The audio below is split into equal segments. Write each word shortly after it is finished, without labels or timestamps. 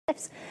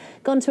Steph's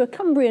gone to a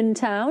Cumbrian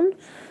town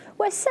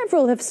where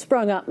several have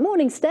sprung up.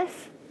 Morning,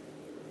 Steph.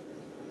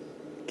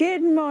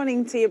 Good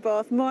morning to you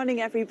both. Morning,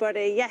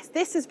 everybody. Yes,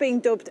 this has been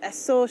dubbed a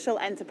social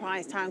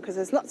enterprise town because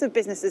there's lots of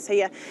businesses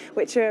here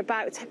which are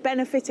about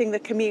benefiting the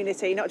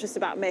community, not just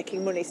about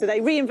making money. So they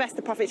reinvest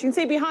the profits. You can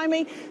see behind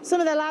me some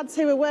of the lads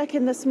who were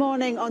working this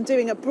morning on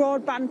doing a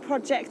broadband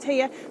project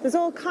here. There's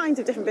all kinds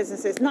of different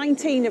businesses,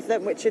 19 of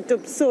them which are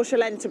dubbed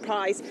social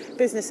enterprise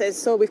businesses.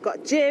 So we've got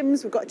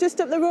gyms, we've got just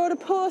up the road a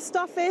post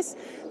office,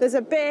 there's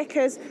a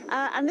baker's,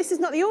 and this is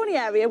not the only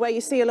area where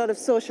you see a lot of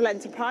social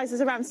enterprise.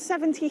 There's around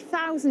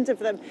 70,000 of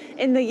them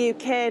in the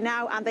UK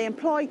now, and they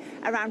employ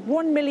around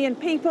 1 million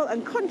people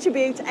and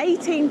contribute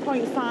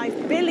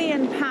 £18.5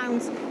 billion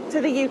to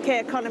the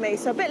UK economy.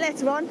 So a bit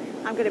later on,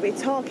 I'm going to be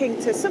talking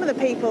to some of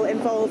the people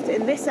involved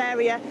in this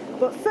area.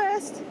 But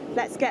first,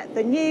 let's get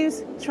the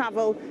news,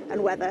 travel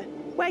and weather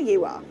where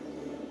you are.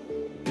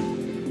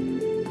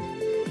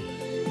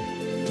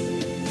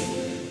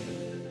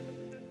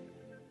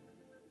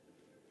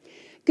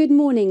 Good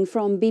morning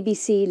from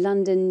BBC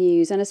London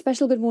News, and a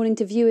special good morning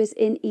to viewers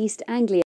in East Anglia.